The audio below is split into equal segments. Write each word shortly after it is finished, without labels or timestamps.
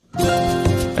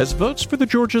As votes for the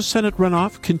Georgia Senate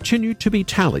runoff continue to be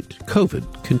tallied,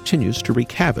 COVID continues to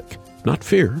wreak havoc. Not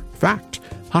fear, fact.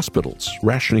 Hospitals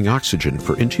rationing oxygen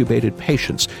for intubated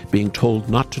patients, being told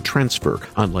not to transfer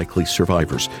unlikely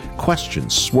survivors.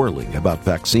 Questions swirling about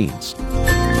vaccines.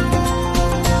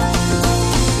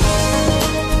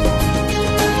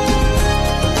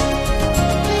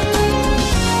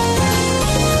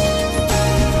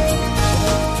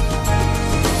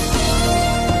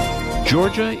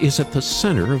 Georgia is at the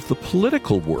center of the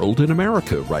political world in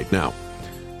America right now.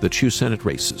 The two Senate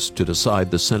races to decide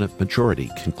the Senate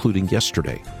majority concluding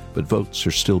yesterday, but votes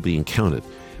are still being counted.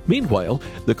 Meanwhile,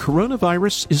 the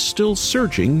coronavirus is still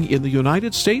surging in the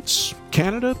United States,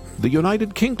 Canada, the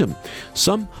United Kingdom.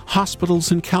 Some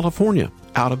hospitals in California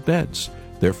out of beds.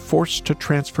 They're forced to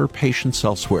transfer patients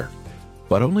elsewhere,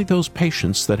 but only those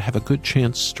patients that have a good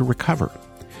chance to recover.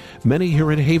 Many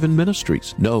here at Haven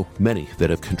Ministries know many that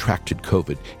have contracted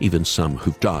COVID, even some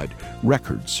who've died.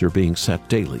 Records are being set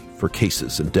daily for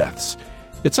cases and deaths.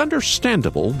 It's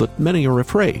understandable that many are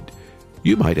afraid.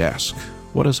 You might ask,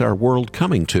 what is our world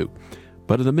coming to?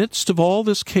 But in the midst of all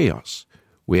this chaos,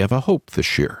 we have a hope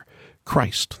this year.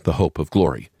 Christ, the hope of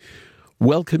glory.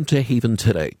 Welcome to Haven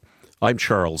Today. I'm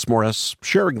Charles Morris,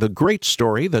 sharing the great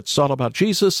story that's all about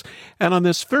Jesus. And on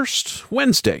this first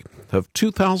Wednesday of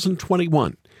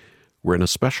 2021, we're in a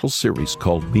special series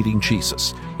called Meeting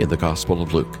Jesus in the Gospel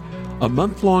of Luke, a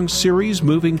month-long series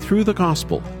moving through the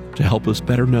Gospel to help us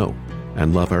better know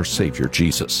and love our Savior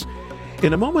Jesus.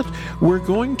 In a moment, we're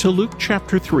going to Luke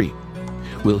chapter 3.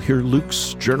 We'll hear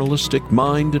Luke's journalistic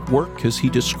mind at work as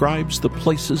he describes the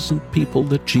places and people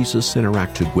that Jesus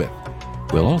interacted with.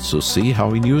 We'll also see how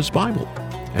he knew his Bible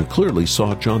and clearly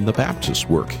saw John the Baptist's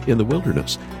work in the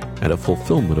wilderness and a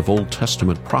fulfillment of Old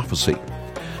Testament prophecy.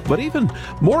 But even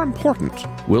more important,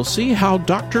 we'll see how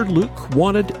Dr. Luke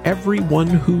wanted everyone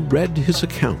who read his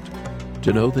account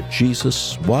to know that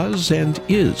Jesus was and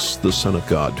is the Son of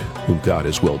God, whom God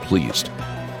is well pleased.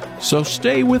 So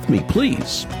stay with me,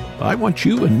 please. I want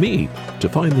you and me to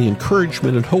find the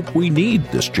encouragement and hope we need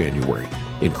this January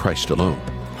in Christ alone.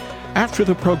 After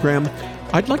the program,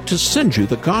 I'd like to send you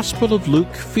the Gospel of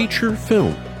Luke feature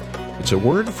film. It's a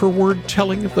word-for-word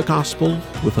telling of the Gospel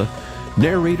with a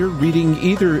narrator reading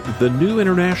either the New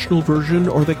International Version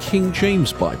or the King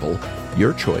James Bible,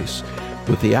 your choice,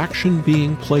 with the action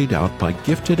being played out by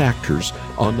gifted actors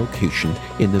on location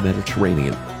in the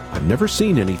Mediterranean. I've never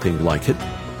seen anything like it,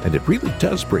 and it really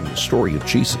does bring the story of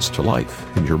Jesus to life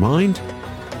in your mind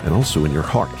and also in your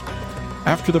heart.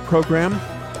 After the program,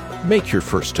 make your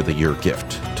first of the year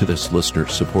gift to this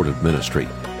listener-supported ministry.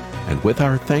 And with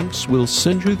our thanks, we'll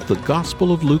send you the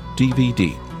Gospel of Luke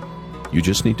DVD. You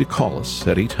just need to call us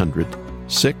at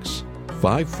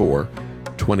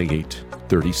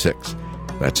 800-654-2836.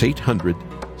 That's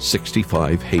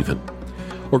 800-65-HAVEN.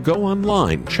 Or go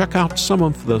online, check out some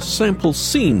of the sample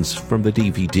scenes from the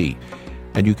DVD,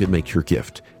 and you can make your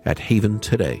gift at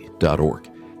haventoday.org.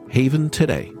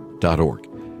 haventoday.org.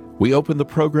 We open the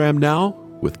program now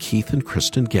with Keith and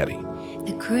Kristen Getty.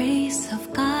 The grace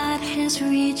of God has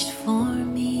reached for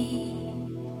me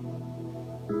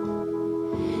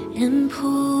and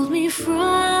pulled me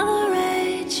from a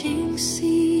raging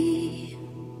sea,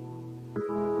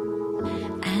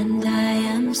 and I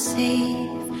am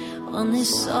safe on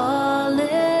this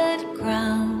solid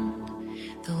ground.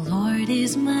 The Lord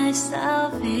is my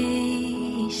salvation.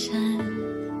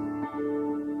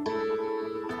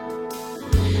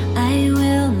 I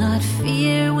will not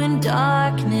fear when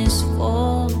darkness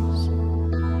falls.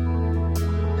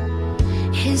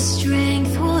 His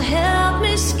strength will help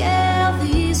me scale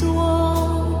these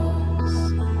walls.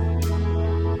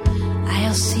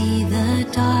 I'll see the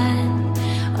dawn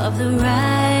of the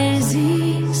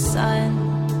rising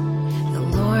sun. The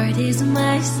Lord is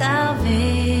my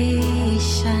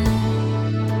salvation.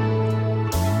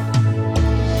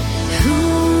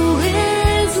 Who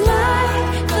is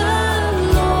like the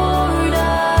Lord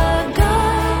our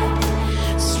God,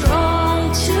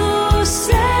 strong to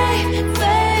save,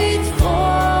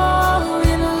 faithful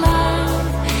in love?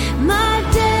 My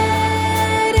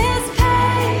debt is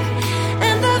paid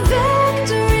and the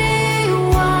victory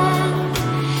won.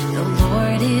 The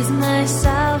Lord is my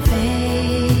salvation.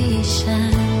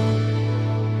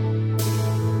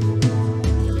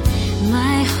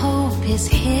 My hope is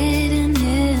hidden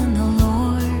in the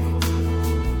Lord.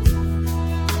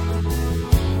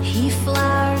 He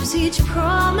flowers each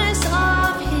promise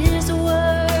of His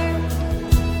word.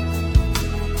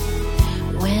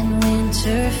 When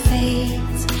winter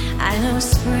fades, I know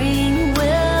spring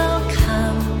will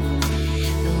come.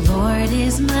 The Lord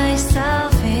is my salvation.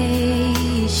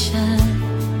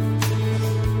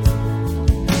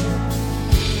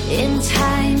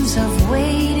 times of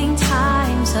waiting,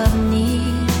 times of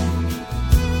need.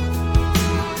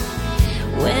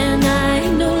 When I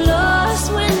know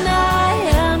lost, when I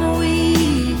am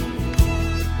weak,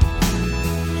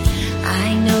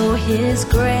 I know His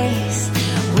grace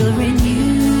will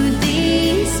renew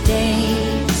these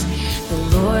days. The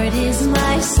Lord is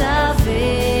my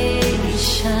salvation.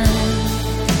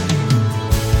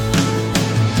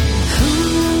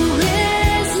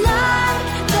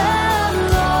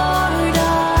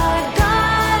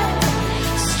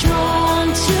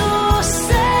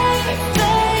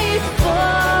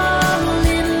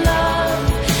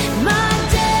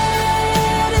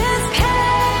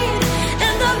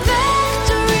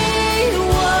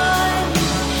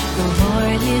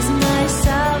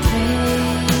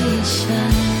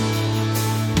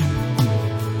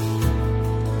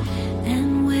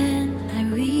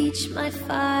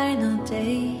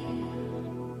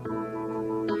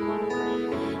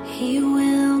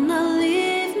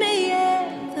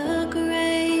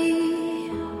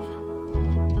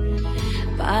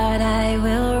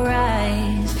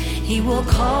 He will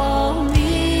call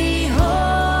me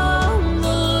home. The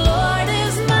Lord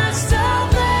is my salvation.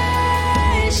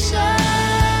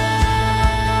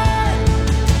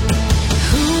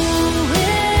 Who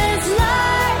is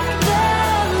like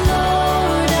the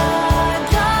Lord our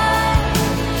God,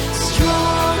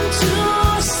 strong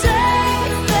to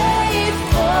save,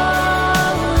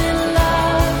 faithful in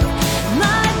love?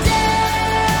 My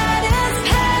debt is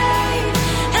paid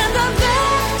and the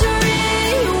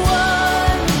victory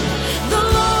won. The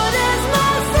Lord is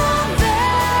my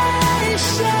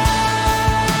salvation.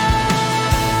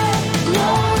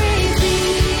 Glory be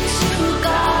to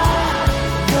God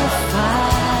the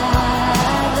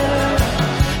Father.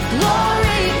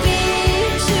 Glory be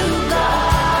to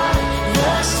God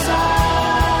the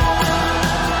Son.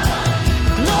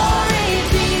 Glory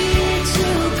be to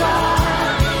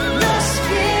God the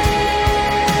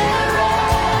Spirit.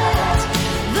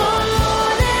 The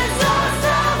Lord is our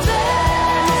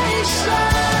salvation.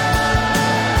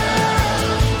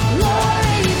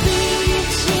 Glory be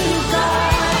to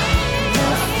God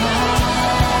the Father.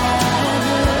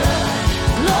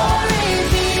 Glory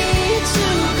be to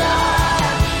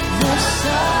God the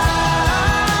Son.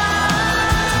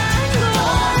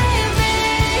 Glory be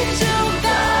to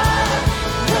God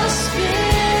the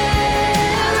Spirit.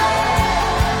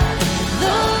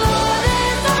 The Lord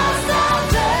is our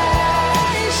salvation.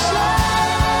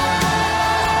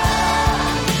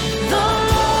 The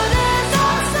Lord is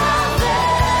our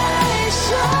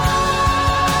salvation.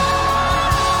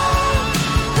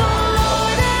 The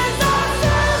Lord is our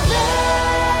salvation.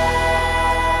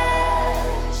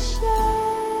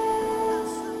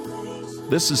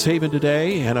 This is Haven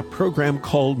Today and a program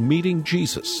called Meeting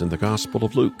Jesus in the Gospel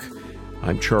of Luke.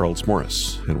 I'm Charles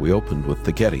Morris, and we opened with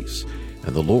the Gettys,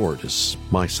 and the Lord is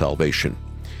my salvation.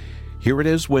 Here it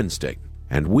is Wednesday,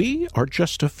 and we are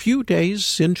just a few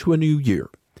days into a new year,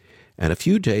 and a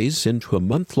few days into a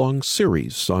month-long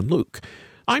series on Luke.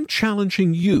 I'm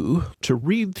challenging you to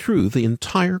read through the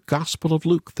entire Gospel of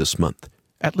Luke this month,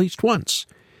 at least once.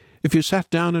 If you sat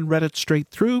down and read it straight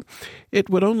through, it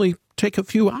would only take a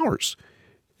few hours.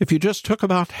 If you just took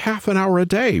about half an hour a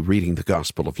day reading the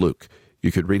Gospel of Luke,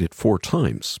 you could read it 4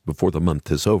 times before the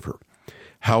month is over.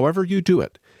 However you do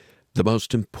it, the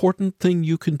most important thing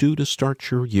you can do to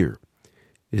start your year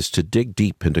is to dig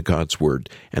deep into God's Word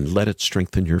and let it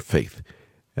strengthen your faith.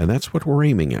 And that's what we're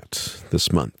aiming at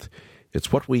this month.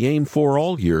 It's what we aim for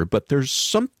all year, but there's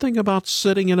something about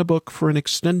sitting in a book for an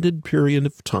extended period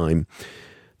of time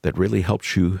that really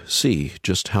helps you see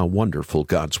just how wonderful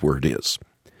God's Word is.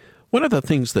 One of the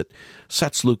things that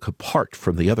sets Luke apart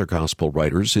from the other gospel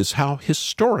writers is how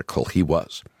historical he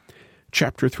was.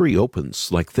 Chapter 3 opens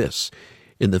like this: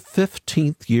 In the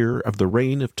 15th year of the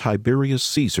reign of Tiberius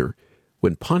Caesar,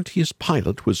 when Pontius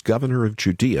Pilate was governor of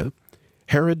Judea,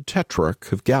 Herod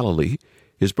tetrarch of Galilee,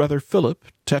 his brother Philip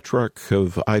tetrarch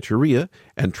of Iturea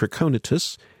and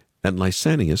Trachonitis, and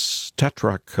Lysanias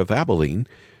tetrarch of Abilene,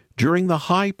 during the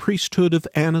high priesthood of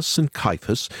Annas and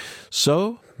Caiaphas,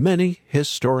 so many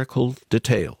historical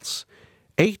details.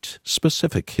 8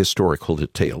 specific historical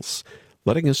details,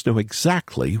 letting us know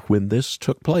exactly when this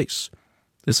took place.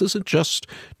 This isn't just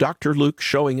Dr. Luke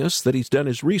showing us that he's done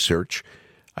his research.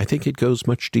 I think it goes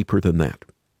much deeper than that.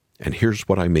 And here's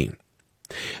what I mean.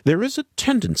 There is a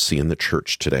tendency in the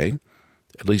church today,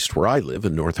 at least where I live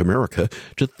in North America,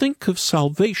 to think of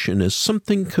salvation as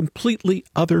something completely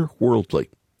otherworldly.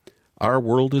 Our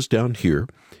world is down here,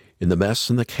 in the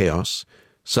mess and the chaos.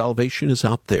 Salvation is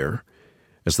out there.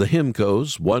 As the hymn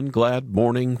goes, one glad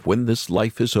morning when this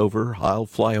life is over, I'll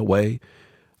fly away.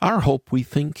 Our hope, we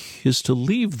think, is to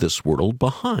leave this world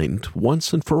behind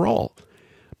once and for all.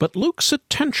 But Luke's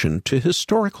attention to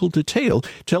historical detail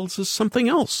tells us something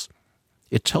else.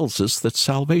 It tells us that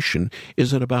salvation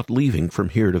isn't about leaving from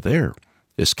here to there,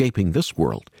 escaping this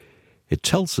world. It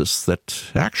tells us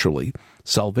that, actually,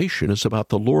 salvation is about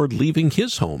the Lord leaving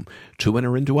his home to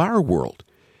enter into our world.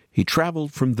 He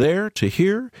traveled from there to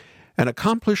here and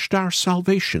accomplished our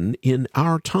salvation in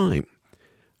our time.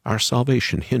 Our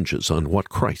salvation hinges on what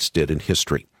Christ did in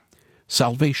history.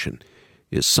 Salvation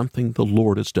is something the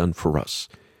Lord has done for us.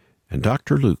 And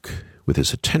Dr. Luke, with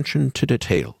his attention to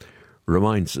detail,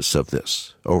 reminds us of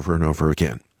this over and over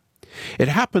again. It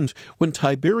happened when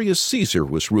Tiberius Caesar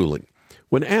was ruling,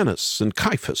 when Annas and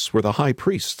Caiaphas were the high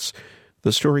priests.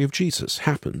 The story of Jesus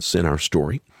happens in our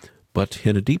story, but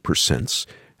in a deeper sense,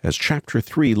 as chapter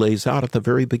 3 lays out at the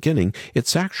very beginning,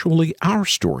 it's actually our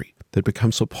story that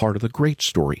becomes a part of the great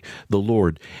story the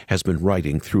Lord has been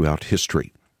writing throughout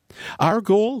history. Our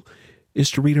goal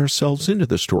is to read ourselves into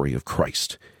the story of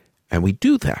Christ, and we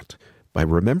do that by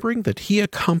remembering that he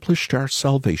accomplished our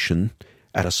salvation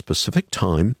at a specific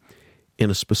time, in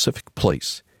a specific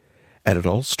place, and it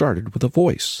all started with a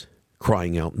voice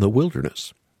crying out in the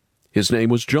wilderness. His name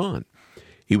was John.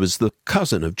 He was the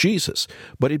cousin of Jesus,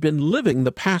 but he'd been living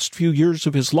the past few years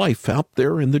of his life out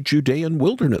there in the Judean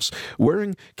wilderness,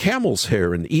 wearing camel's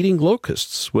hair and eating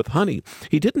locusts with honey.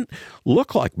 He didn't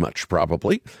look like much,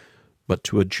 probably, but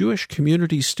to a Jewish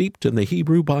community steeped in the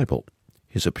Hebrew Bible,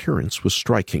 his appearance was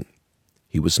striking.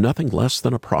 He was nothing less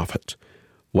than a prophet,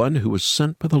 one who was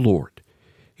sent by the Lord.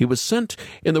 He was sent,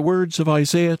 in the words of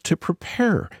Isaiah, to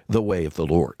prepare the way of the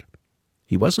Lord.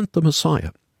 He wasn't the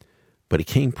Messiah, but he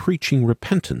came preaching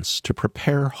repentance to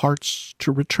prepare hearts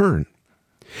to return.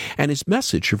 And his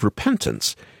message of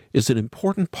repentance is an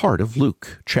important part of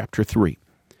Luke chapter 3.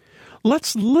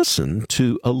 Let's listen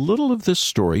to a little of this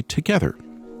story together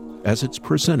as it's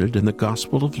presented in the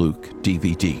Gospel of Luke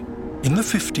DVD. In the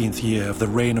 15th year of the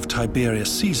reign of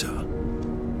Tiberius Caesar,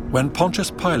 when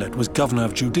Pontius Pilate was governor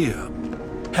of Judea,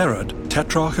 Herod,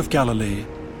 tetrarch of Galilee,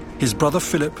 his brother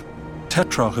Philip,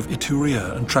 tetrarch of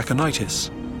Iturea and Trachonitis,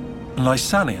 and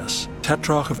Lysanias,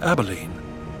 tetrarch of Abilene,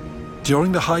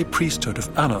 during the high priesthood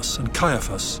of Annas and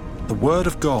Caiaphas, the word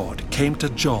of God came to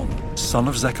John, son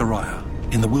of Zechariah,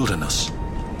 in the wilderness.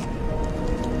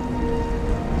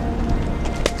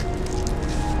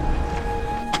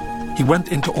 He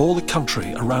went into all the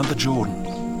country around the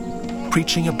Jordan,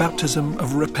 preaching a baptism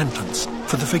of repentance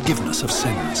for the forgiveness of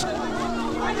sins,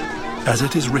 as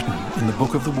it is written in the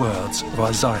book of the words of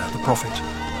Isaiah the prophet.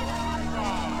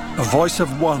 A voice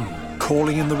of one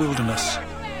calling in the wilderness,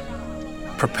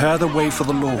 "Prepare the way for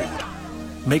the Lord,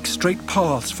 make straight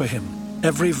paths for him.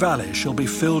 Every valley shall be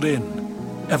filled in,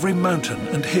 every mountain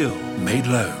and hill made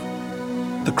low.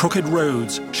 The crooked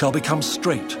roads shall become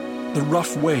straight, the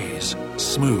rough ways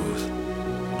smooth,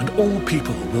 and all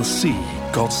people will see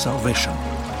God's salvation."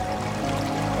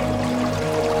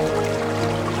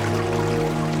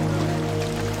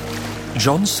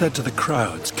 John said to the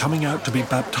crowds coming out to be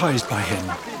baptized by him,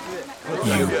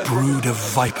 "You brood of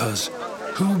vipers,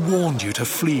 who warned you to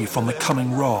flee from the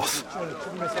coming wrath?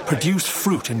 Produce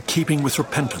fruit in keeping with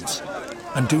repentance,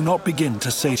 and do not begin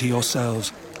to say to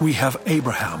yourselves, 'We have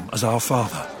Abraham as our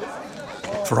father.'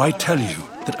 For I tell you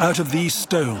that out of these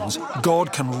stones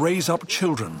God can raise up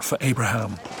children for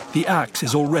Abraham. The axe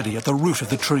is already at the root of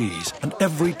the trees, and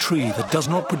every tree that does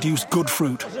not produce good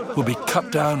fruit will be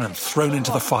cut down and thrown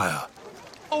into the fire."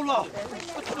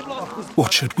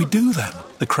 "What should we do then?"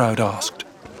 the crowd asked.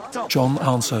 John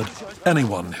answered,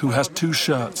 "Anyone who has 2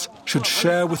 shirts should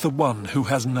share with the one who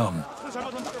has none.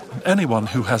 And anyone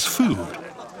who has food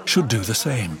should do the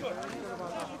same."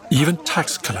 Even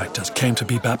tax collectors came to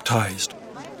be baptized.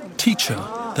 "Teacher,"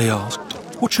 they asked,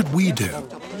 "what should we do?"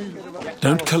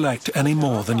 "Don't collect any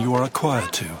more than you are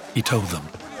required to," he told them.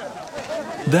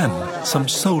 Then some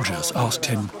soldiers asked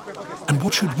him, "And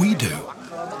what should we do?"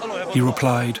 He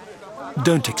replied,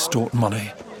 "Don't extort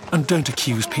money, and don't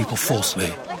accuse people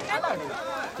falsely.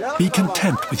 Be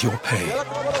content with your pay."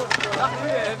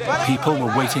 People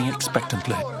were waiting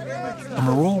expectantly, and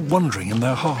were all wondering in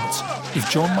their hearts if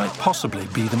John might possibly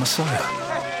be the Messiah.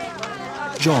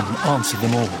 John answered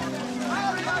them all,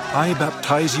 "I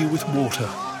baptize you with water,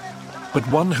 but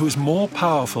one who is more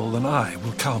powerful than I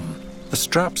will come, the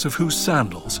straps of whose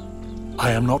sandals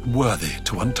I am not worthy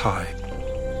to untie.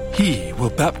 He will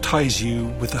baptize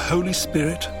you with the Holy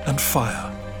Spirit and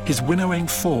fire. His winnowing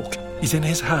fork is in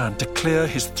his hand to clear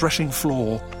his threshing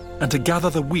floor and to gather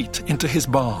the wheat into his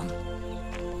barn.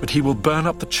 But he will burn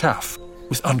up the chaff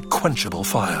with unquenchable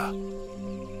fire."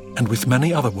 And with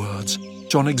many other words,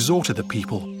 John exhorted the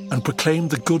people and proclaimed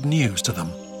the good news to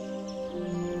them.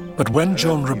 But when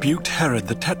John rebuked Herod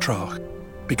the Tetrarch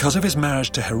because of his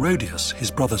marriage to Herodias,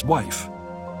 his brother's wife,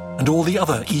 and all the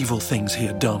other evil things he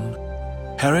had done,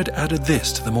 Herod added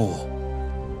this to them all.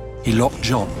 He locked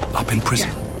John up in prison.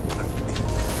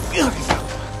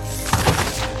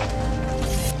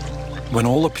 When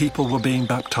all the people were being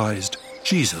baptized,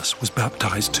 Jesus was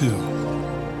baptized too.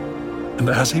 And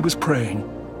as he was praying,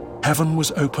 heaven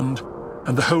was opened,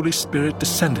 and the Holy Spirit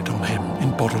descended on him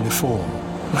in bodily form,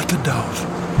 like a dove.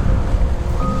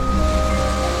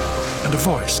 And a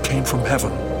voice came from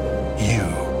heaven, "You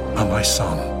are my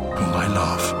Son, whom I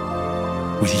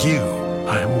love. With you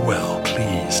I am well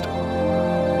pleased."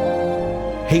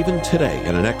 Haven today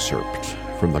in an excerpt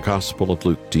from the Gospel of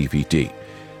Luke DVD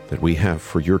that we have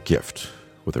for your gift,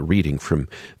 with a reading from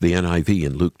the NIV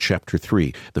in Luke chapter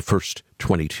 3, the first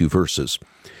 22 verses.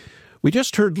 We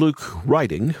just heard Luke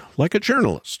writing like a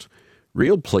journalist.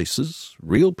 Real places,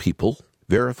 real people,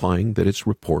 verifying that his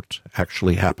report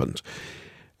actually happened.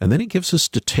 And then he gives us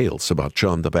details about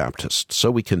John the Baptist, so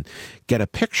we can get a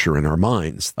picture in our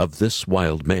minds of this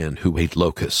wild man who ate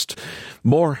locusts.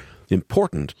 More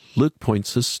important, Luke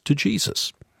points us to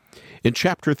Jesus. In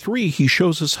chapter 3, he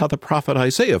shows us how the prophet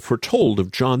Isaiah foretold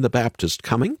of John the Baptist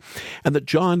coming, and that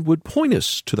John would point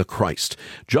us to the Christ.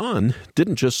 John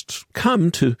didn't just come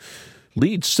to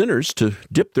lead sinners to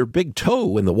dip their big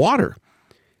toe in the water.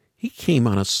 He came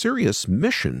on a serious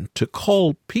mission to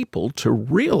call people to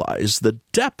realize the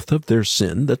depth of their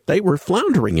sin that they were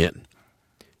floundering in.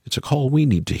 It's a call we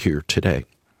need to hear today.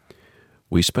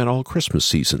 We spent all Christmas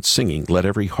season singing, "Let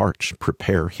Every Heart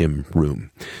Prepare Him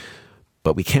Room."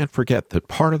 But we can't forget that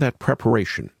part of that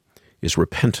preparation is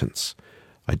repentance,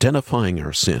 identifying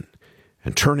our sin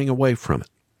and turning away from it.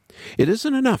 It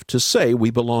isn't enough to say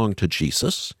we belong to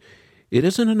Jesus. It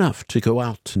isn't enough to go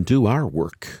out and do our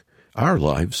work. Our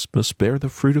lives must bear the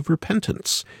fruit of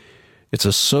repentance. It's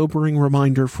a sobering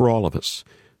reminder for all of us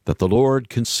that the Lord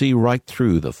can see right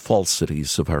through the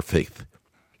falsities of our faith.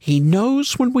 He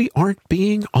knows when we aren't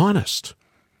being honest.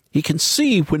 He can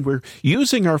see when we're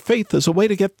using our faith as a way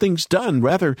to get things done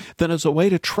rather than as a way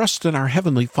to trust in our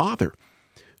Heavenly Father.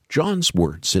 John's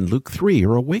words in Luke 3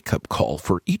 are a wake-up call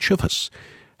for each of us.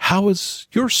 How is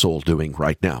your soul doing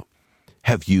right now?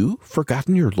 Have you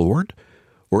forgotten your Lord?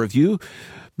 Or have you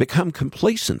become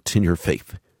complacent in your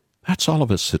faith? That's all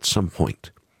of us at some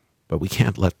point. But we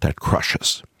can't let that crush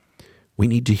us. We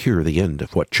need to hear the end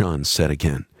of what John said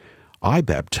again. "I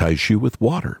baptize you with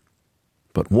water.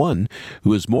 But one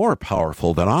who is more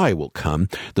powerful than I will come,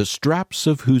 the straps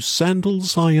of whose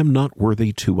sandals I am not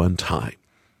worthy to untie.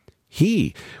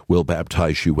 He will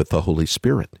baptize you with the Holy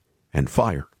Spirit and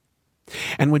fire."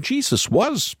 And when Jesus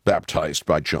was baptized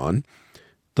by John,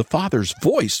 the Father's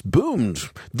voice boomed,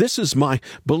 "This is my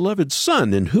beloved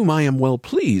Son, in whom I am well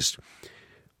pleased."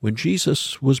 When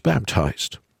Jesus was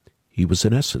baptized, he was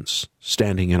in essence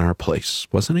standing in our place,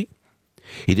 wasn't he?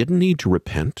 He didn't need to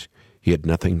repent. He had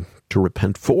nothing to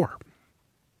repent for.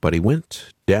 But he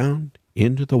went down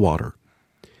into the water.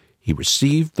 He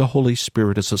received the Holy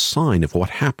Spirit as a sign of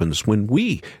what happens when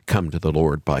we come to the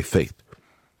Lord by faith.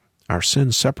 Our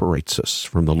sin separates us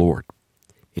from the Lord.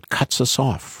 It cuts us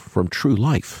off from true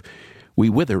life. We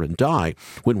wither and die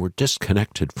when we're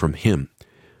disconnected from Him.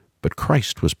 But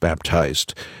Christ was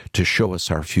baptized to show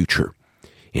us our future.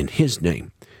 In His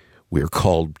name, we are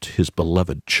called His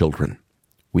beloved children.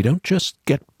 We don't just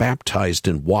get baptized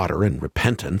in water and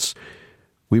repentance.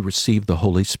 We receive the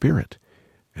Holy Spirit,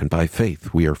 and by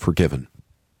faith we are forgiven.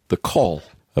 The call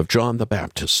of John the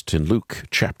Baptist in Luke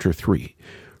chapter 3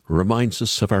 reminds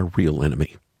us of our real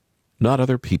enemy, not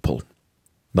other people,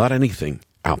 not anything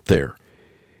out there.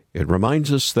 It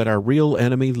reminds us that our real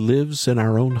enemy lives in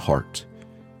our own heart.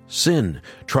 Sin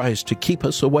tries to keep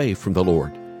us away from the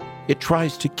Lord. It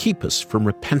tries to keep us from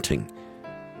repenting.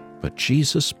 But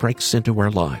Jesus breaks into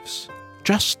our lives,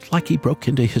 just like He broke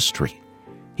into history.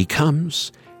 He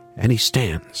comes and He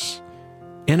stands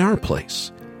in our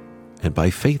place. And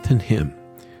by faith in Him,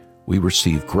 we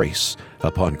receive grace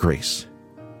upon grace.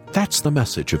 That's the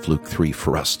message of Luke 3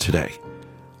 for us today.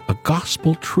 A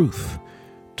gospel truth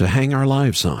to hang our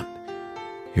lives on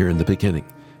here in the beginning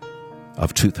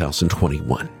of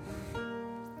 2021.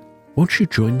 Won't you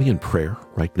join me in prayer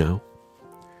right now?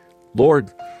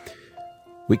 Lord,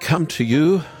 we come to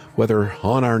You, whether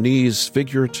on our knees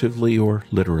figuratively or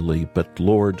literally, but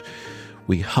Lord,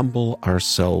 we humble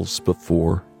ourselves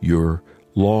before Your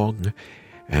long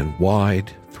and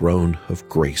wide throne of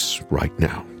grace right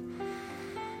now.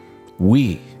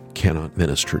 We cannot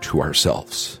minister to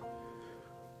ourselves.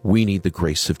 We need the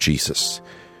grace of Jesus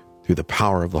through the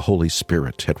power of the Holy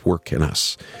Spirit at work in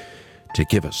us to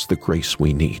give us the grace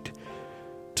we need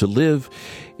to live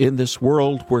in this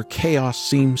world where chaos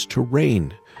seems to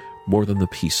reign more than the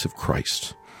peace of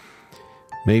Christ.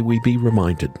 May we be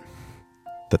reminded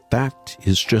that that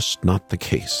is just not the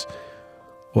case.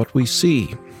 What we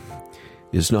see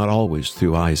is not always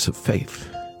through eyes of faith.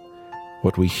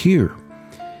 What we hear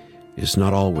is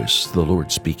not always the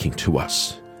Lord speaking to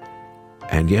us.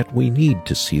 And yet we need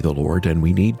to see the Lord and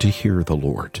we need to hear the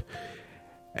Lord.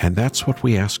 And that's what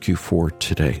we ask you for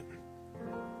today.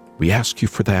 We ask you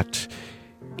for that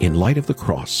in light of the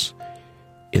cross,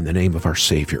 in the name of our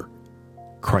Savior,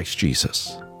 Christ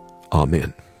Jesus.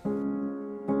 Amen.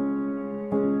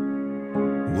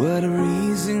 What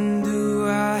reason do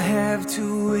I have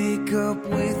to wake up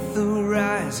with the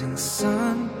rising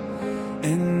sun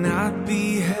and not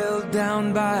be held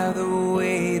down by the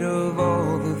weight of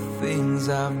all the things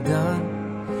I've done?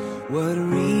 What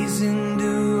reason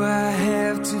do I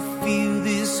have to feel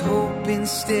this hope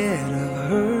instead of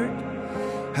hurt?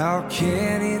 How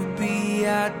can it be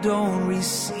I don't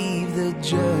receive the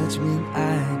judgment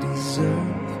I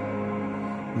deserve?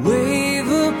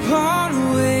 Wave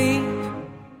upon wave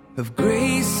of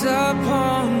grace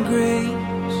upon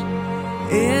grace,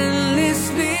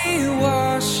 endlessly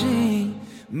washing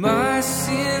my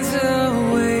sins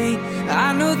away.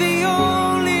 I know the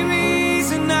only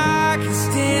reason I can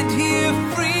stand here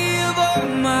free of all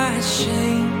my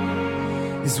shame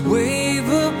is wave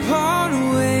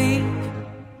upon wave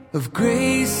of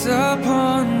grace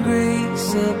upon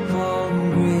grace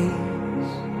upon grace.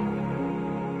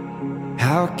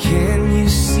 How can you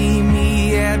see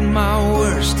me at my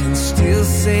worst and still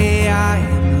say I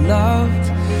am loved?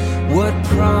 What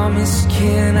promise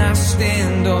can I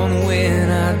stand on when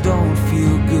I don't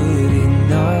feel good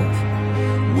enough?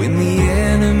 When the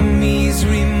enemy's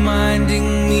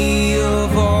reminding me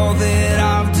of all that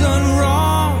I've done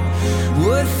wrong,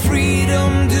 what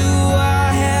freedom do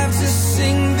I have to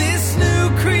sing this new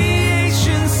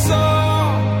creation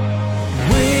song?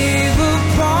 Wave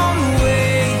upon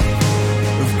wave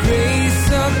of grace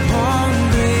upon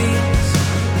grace,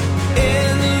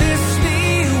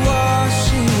 endlessly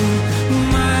washing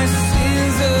my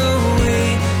sins away.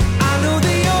 I know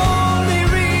the only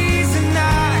reason I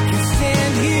can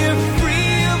stand here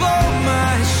free of all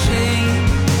my shame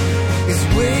is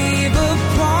wave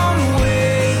upon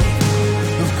wave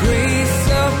of grace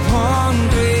upon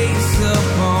grace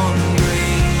upon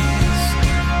grace.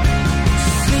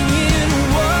 Singing,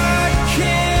 what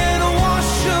can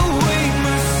wash away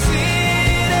my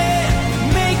sin and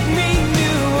make me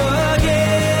new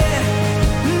again?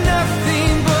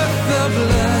 Nothing but the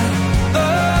blood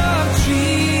of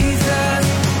Jesus.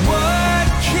 What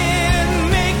can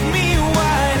make me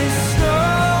white as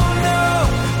snow? No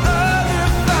other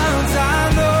fount I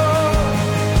know.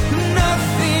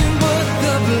 Nothing but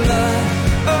the blood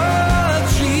of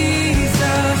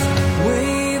Jesus.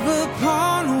 Wave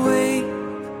upon wave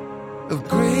of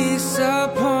grace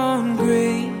upon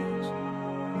grace,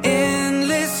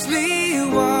 endlessly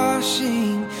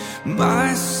washing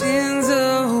my sins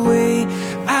away.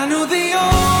 I know the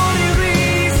only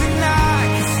reason I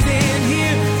can stand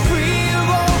here free of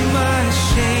all my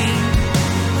shame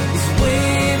is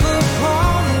wave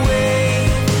upon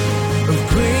wave of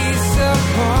grace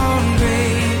upon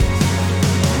grace,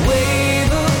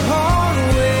 wave upon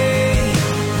wave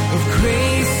of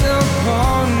grace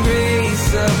upon grace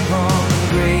upon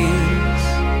grace.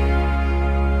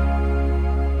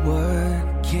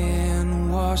 What can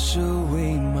wash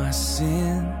away my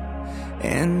sin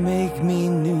and make me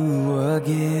new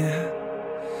again?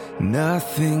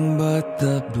 Nothing but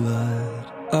the blood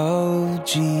of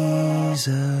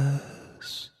Jesus.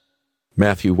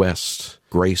 Matthew West,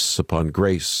 Grace Upon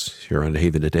Grace, here on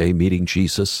Haven Today, meeting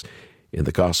Jesus in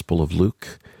the Gospel of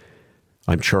Luke.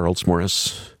 I'm Charles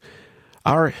Morris.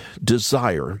 Our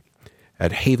desire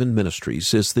at Haven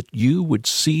Ministries is that you would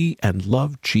see and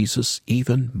love Jesus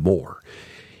even more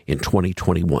in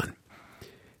 2021.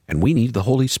 And we need the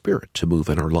Holy Spirit to move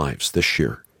in our lives this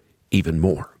year even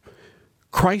more.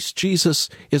 Christ Jesus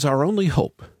is our only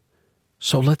hope.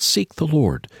 So let's seek the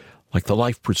Lord like the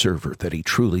life preserver that he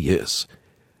truly is.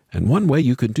 And one way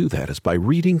you can do that is by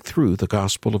reading through the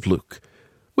Gospel of Luke.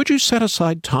 Would you set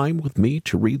aside time with me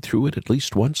to read through it at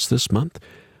least once this month?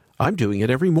 I'm doing it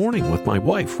every morning with my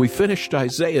wife. We finished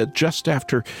Isaiah just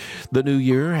after the new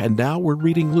year, and now we're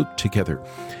reading Luke together.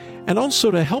 And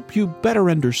also to help you better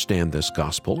understand this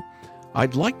gospel,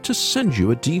 I'd like to send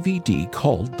you a DVD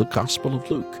called The Gospel of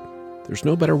Luke. There's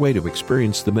no better way to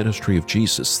experience the ministry of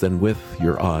Jesus than with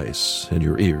your eyes and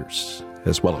your ears,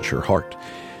 as well as your heart.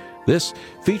 This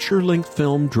feature-length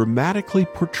film dramatically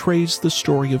portrays the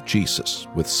story of Jesus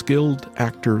with skilled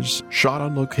actors shot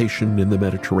on location in the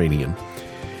Mediterranean.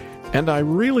 And I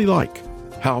really like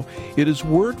how it is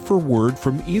word for word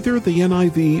from either the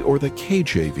NIV or the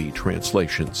KJV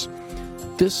translations.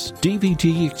 This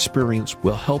DVD experience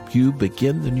will help you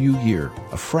begin the new year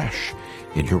afresh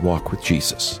in your walk with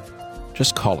Jesus.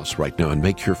 Just call us right now and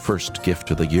make your first gift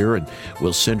of the year, and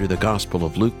we'll send you the Gospel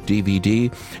of Luke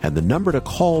DVD. And the number to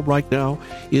call right now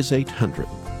is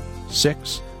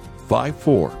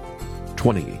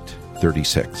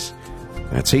 800-654-2836.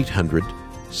 That's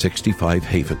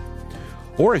 800-65-HAVEN.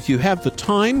 Or if you have the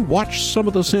time, watch some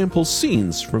of the sample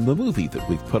scenes from the movie that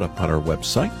we've put up on our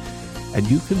website, and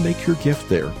you can make your gift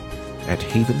there at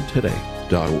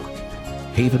haventoday.org.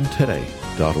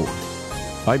 haventoday.org.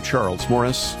 I'm Charles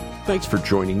Morris. Thanks for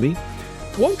joining me.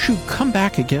 Won't you come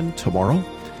back again tomorrow,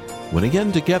 when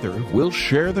again together we'll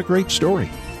share the great story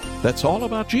that's all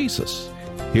about Jesus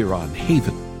here on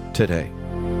Haven Today.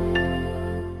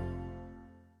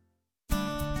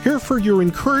 Here for your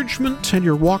encouragement and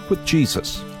your walk with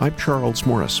Jesus, I'm Charles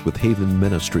Morris with Haven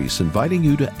Ministries, inviting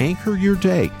you to anchor your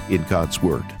day in God's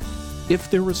Word. If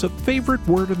there is a favorite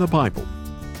word in the Bible,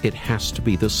 it has to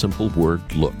be the simple word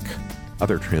look.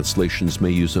 Other translations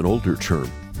may use an older term,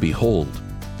 behold.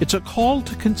 It's a call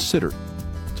to consider,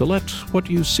 to let what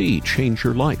you see change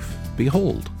your life.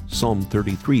 Behold, Psalm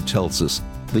 33 tells us,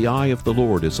 the eye of the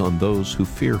Lord is on those who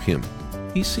fear Him.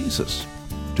 He sees us.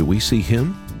 Do we see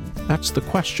Him? That's the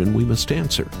question we must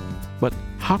answer. But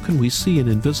how can we see an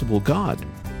invisible God?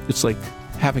 It's like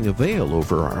having a veil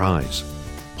over our eyes.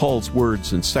 Paul's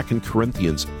words in 2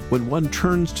 Corinthians, when one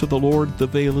turns to the Lord, the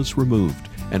veil is removed,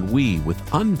 and we, with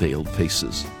unveiled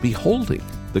faces, beholding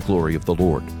the glory of the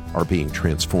Lord, are being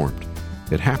transformed.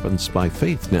 It happens by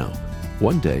faith now.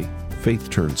 One day, faith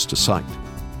turns to sight.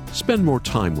 Spend more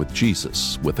time with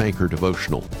Jesus with Anchor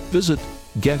Devotional. Visit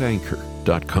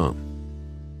getanchor.com.